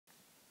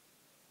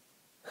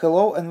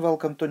Hello and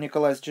welcome to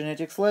Nikolay's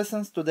genetics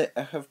lessons. Today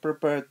I have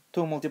prepared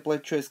two multiple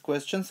choice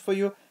questions for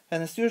you,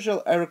 and as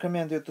usual I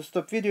recommend you to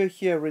stop video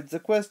here, read the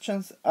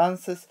questions,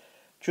 answers,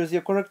 choose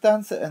your correct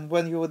answer, and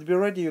when you would be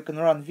ready you can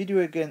run video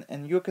again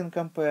and you can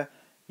compare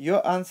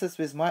your answers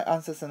with my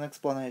answers and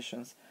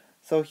explanations.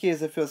 So here is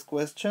the first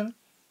question.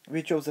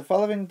 Which of the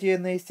following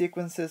DNA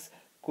sequences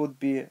could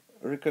be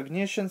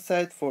recognition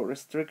site for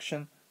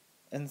restriction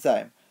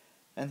enzyme?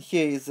 And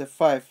here is the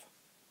 5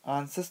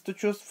 answers to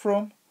choose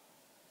from.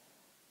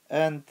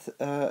 And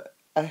I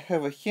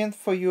have a hint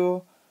for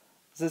you.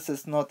 This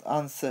is not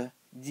answer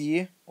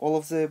D, all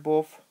of the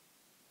above.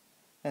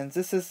 And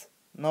this is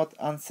not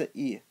answer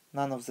E,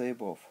 none of the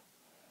above.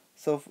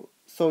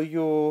 So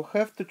you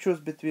have to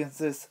choose between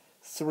these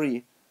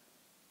three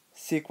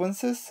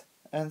sequences,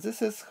 and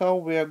this is how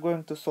we are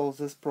going to solve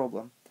this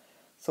problem.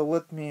 So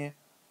let me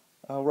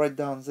write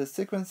down the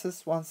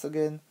sequences once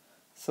again.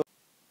 So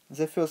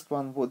the first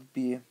one would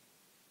be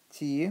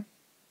T,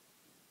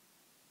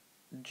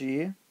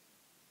 G,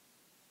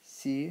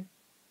 C,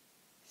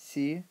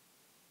 C,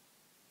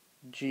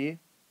 G,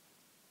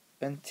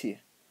 and T.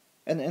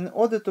 And in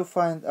order to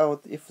find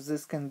out if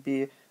this can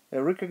be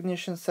a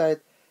recognition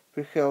site,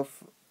 we have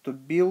to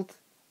build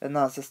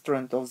another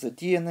strand of the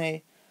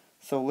DNA.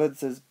 So let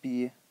this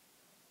be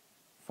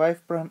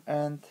 5'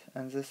 end,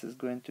 and this is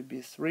going to be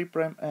 3'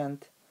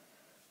 end.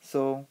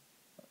 So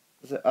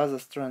the other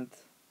strand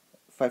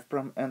 5'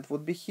 end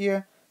would be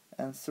here,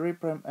 and 3'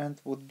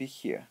 end would be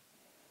here.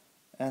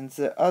 And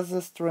the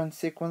other strand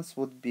sequence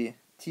would be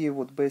T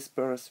would base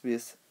pairs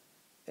with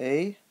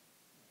A,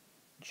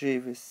 G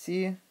with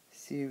C,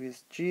 C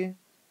with G,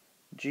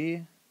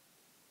 G,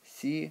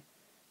 C,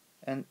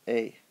 and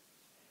A.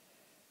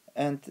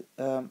 And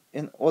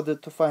in order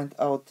to find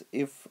out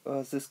if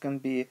this can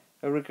be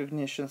a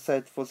recognition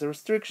site for the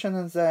restriction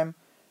enzyme,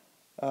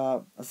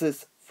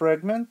 this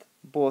fragment,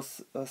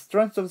 both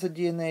strands of the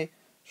DNA,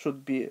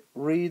 should be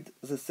read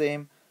the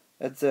same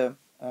at the,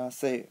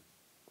 say,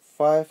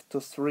 5 to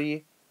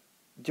 3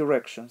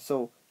 direction.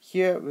 So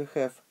here we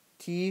have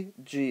T,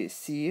 G,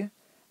 C,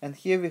 and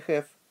here we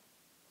have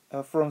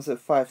from the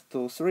 5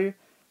 to 3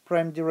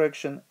 prime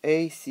direction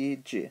A, C,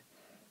 G.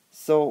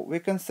 So we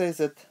can say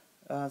that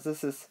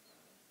this is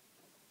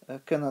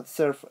cannot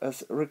serve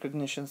as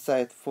recognition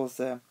site for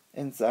the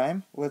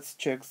enzyme. Let's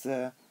check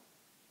the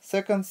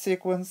second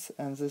sequence,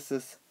 and this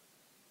is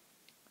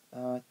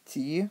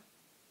T,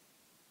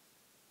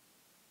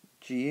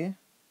 G,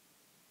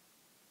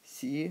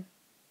 C,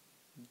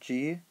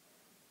 G,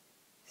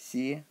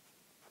 C,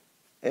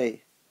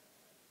 A.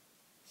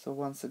 So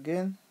once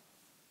again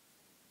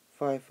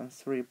 5 and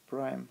 3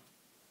 prime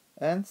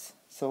ends.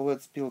 So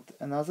let's build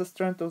another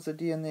strand of the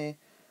DNA.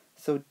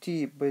 So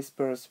T base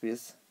pairs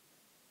with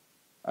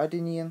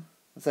adenine,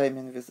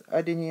 thymine with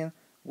adenine,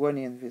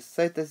 guanine with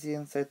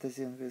cytosine,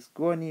 cytosine with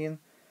guanine,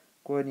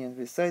 guanine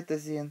with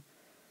cytosine,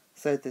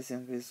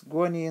 cytosine with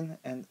guanine,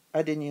 and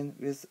adenine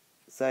with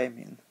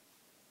thymine.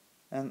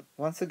 And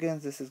once again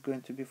this is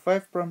going to be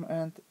 5'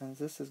 end, and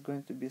this is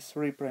going to be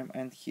 3'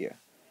 end here.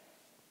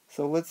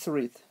 So let's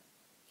read.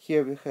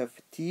 Here we have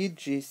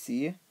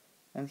TGC,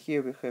 and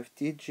here we have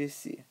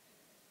TGC,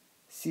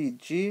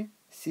 CG,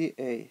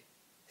 CA,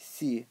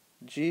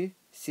 CG,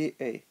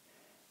 CA.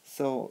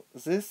 So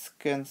this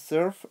can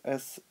serve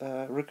as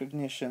a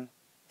recognition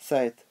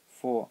site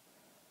for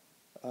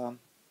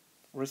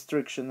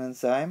restriction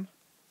enzyme.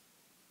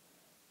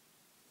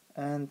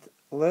 And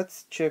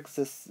let's check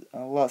this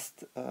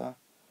last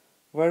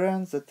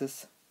variant, that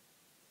is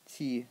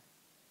T,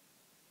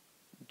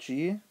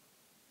 G,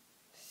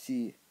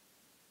 C,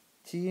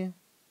 T,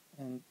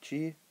 and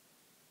G,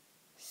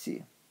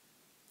 C.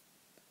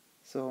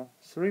 So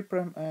 3'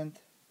 end,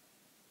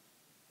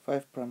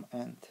 5'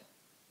 end.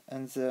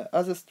 And the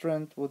other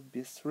strand would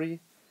be 3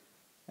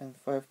 and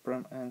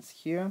 5' ends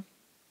here.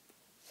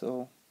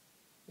 So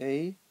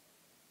A,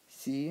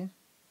 C,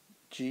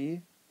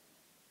 G,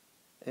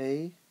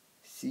 A,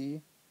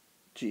 C,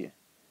 G.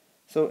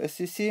 So as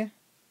you see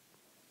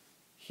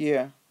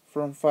here,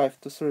 from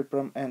 5 to 3'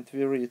 end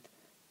we read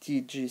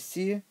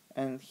TGC,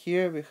 and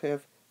here we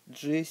have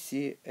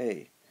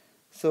GCA.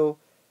 So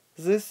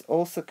this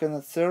also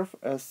cannot serve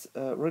as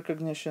a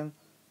recognition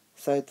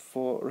site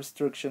for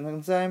restriction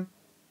enzyme,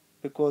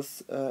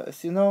 because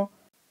as you know,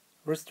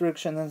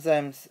 restriction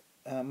enzymes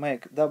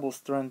make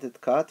double-stranded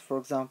cut. For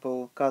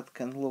example, cut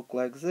can look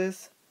like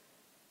this,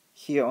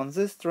 here on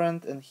this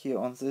strand and here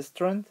on this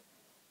strand,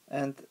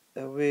 and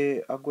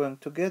we are going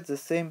to get the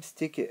same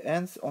sticky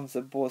ends on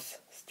the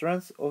both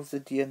strands of the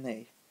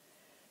DNA.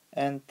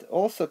 And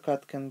also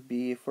cut can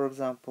be, for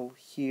example,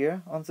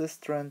 here on this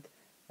strand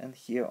and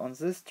here on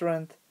this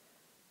strand,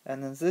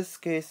 and in this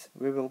case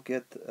we will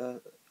get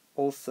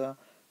also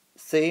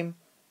same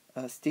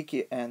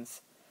sticky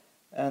ends.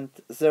 And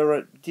there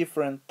are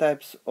different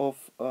types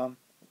of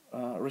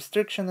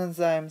restriction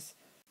enzymes.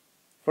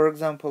 For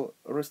example,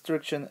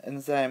 restriction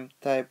enzyme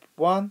type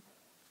 1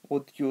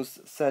 would use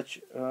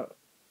such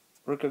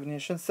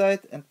recognition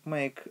site and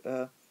make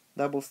a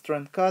double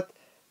strand cut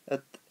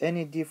at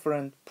any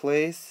different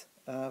place,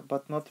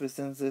 but not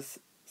within this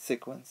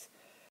sequence.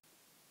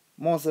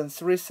 More than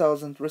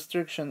 3,000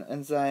 restriction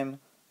enzymes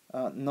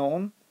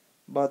known,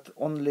 but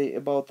only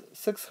about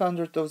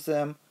 600 of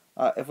them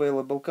are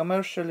available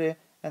commercially,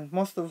 and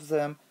most of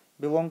them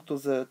belong to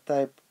the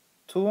type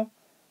 2,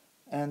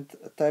 and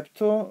type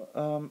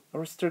 2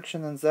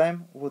 restriction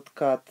enzyme would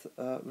cut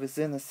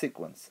within a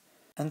sequence.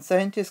 And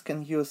scientists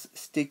can use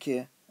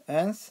sticky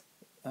ends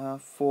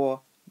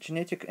for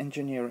genetic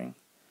engineering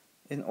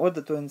in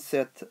order to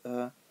insert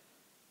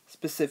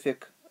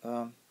specific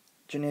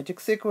genetic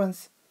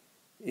sequence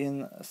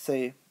in,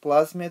 say,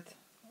 plasmid,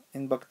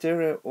 in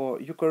bacteria or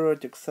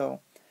eukaryotic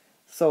cell.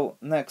 So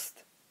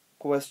next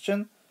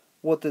question,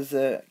 what is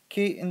a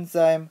key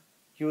enzyme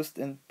used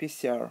in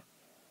PCR?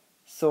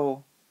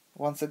 So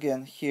once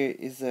again, here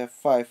is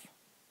 5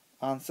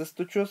 answers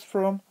to choose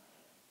from,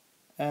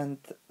 and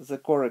the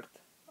correct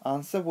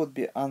answer would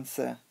be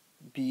answer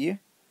B.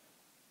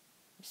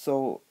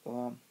 So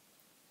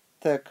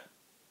tag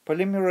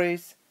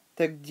polymerase,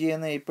 tag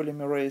DNA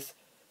polymerase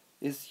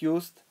is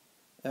used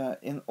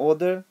in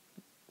order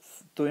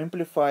to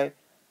amplify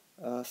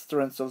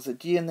strands of the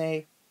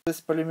DNA.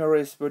 This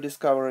polymerase were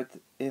discovered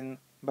in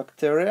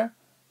bacteria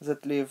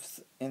that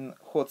lives in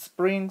hot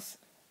springs,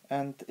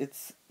 and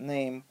its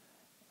name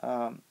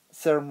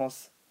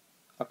Thermus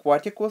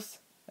aquaticus,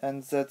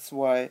 and that's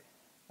why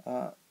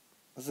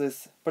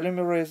this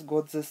polymerase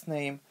got this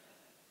name.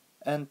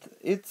 And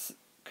it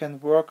can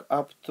work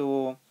up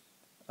to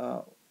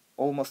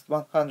almost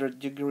 100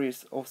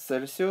 degrees of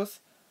Celsius.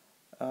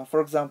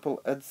 For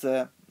example, at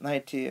the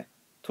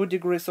 92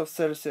 degrees of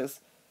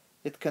Celsius,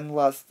 it can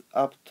last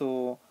up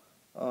to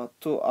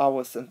 2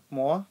 hours and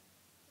more.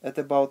 At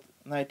about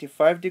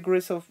 95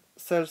 degrees of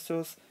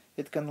Celsius,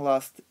 it can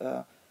last,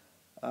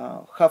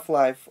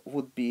 half-life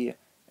would be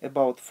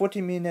about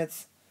 40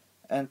 minutes,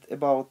 and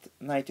about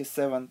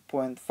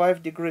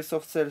 97.5 degrees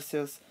of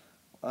Celsius,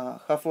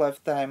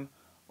 half-life time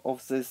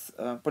of this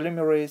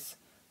polymerase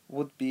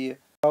would be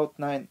about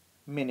 9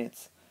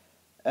 minutes.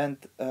 And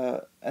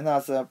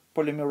another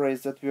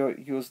polymerase that were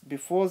used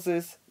before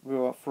this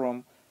were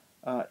from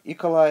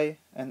Nikolay,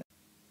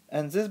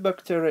 and this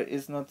bacteria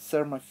is not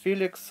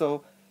thermophilic,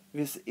 so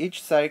with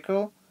each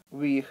cycle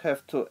we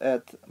have to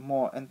add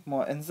more and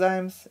more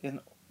enzymes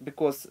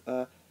because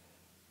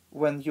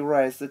when you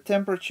raise the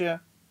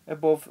temperature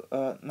above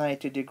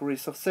 90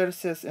 degrees of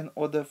Celsius, in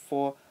order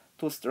for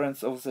 2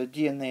 strands of the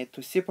DNA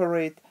to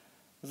separate,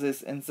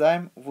 this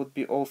enzyme would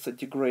be also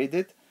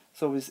degraded.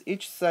 So with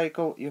each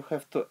cycle you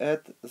have to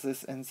add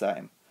this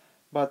enzyme.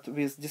 But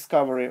with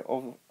discovery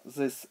of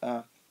this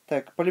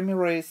tag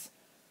polymerase,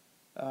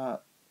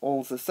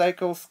 all the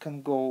cycles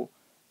can go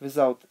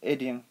without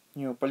adding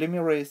new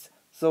polymerase.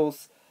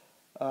 Those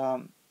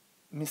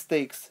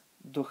mistakes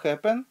do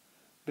happen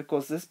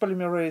because this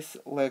polymerase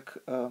lack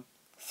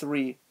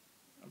 3'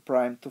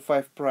 to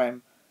 5'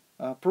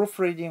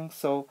 proofreading,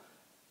 so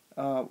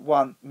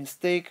one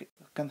mistake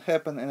can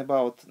happen in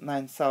about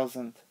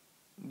 9,000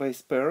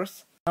 base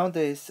pairs.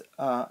 Nowadays,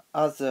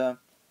 other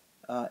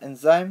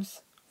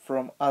enzymes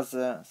from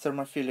other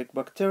thermophilic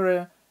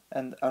bacteria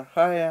and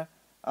archaea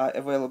are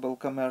available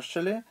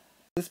commercially.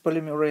 This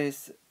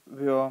polymerase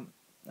were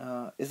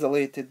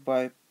isolated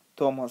by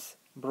Thomas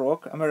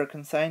Brock,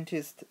 American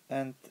scientist,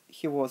 and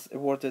he was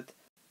awarded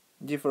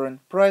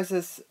different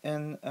prizes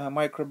in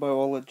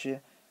microbiology.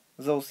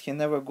 Those he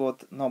never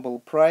got Nobel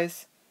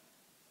Prize,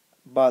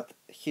 but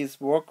his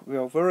work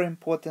were very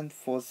important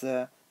for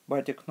the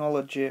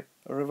biotechnology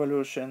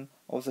revolution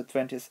of the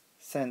 20th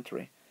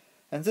century.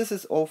 And this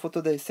is all for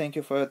today. Thank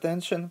you for your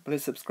attention.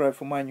 Please subscribe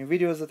for my new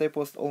videos that I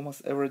post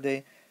almost every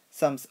day.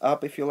 Thumbs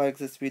up if you like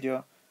this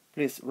video.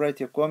 Please write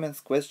your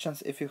comments,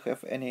 questions if you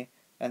have any,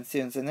 and see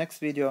you in the next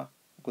video.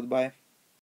 Goodbye.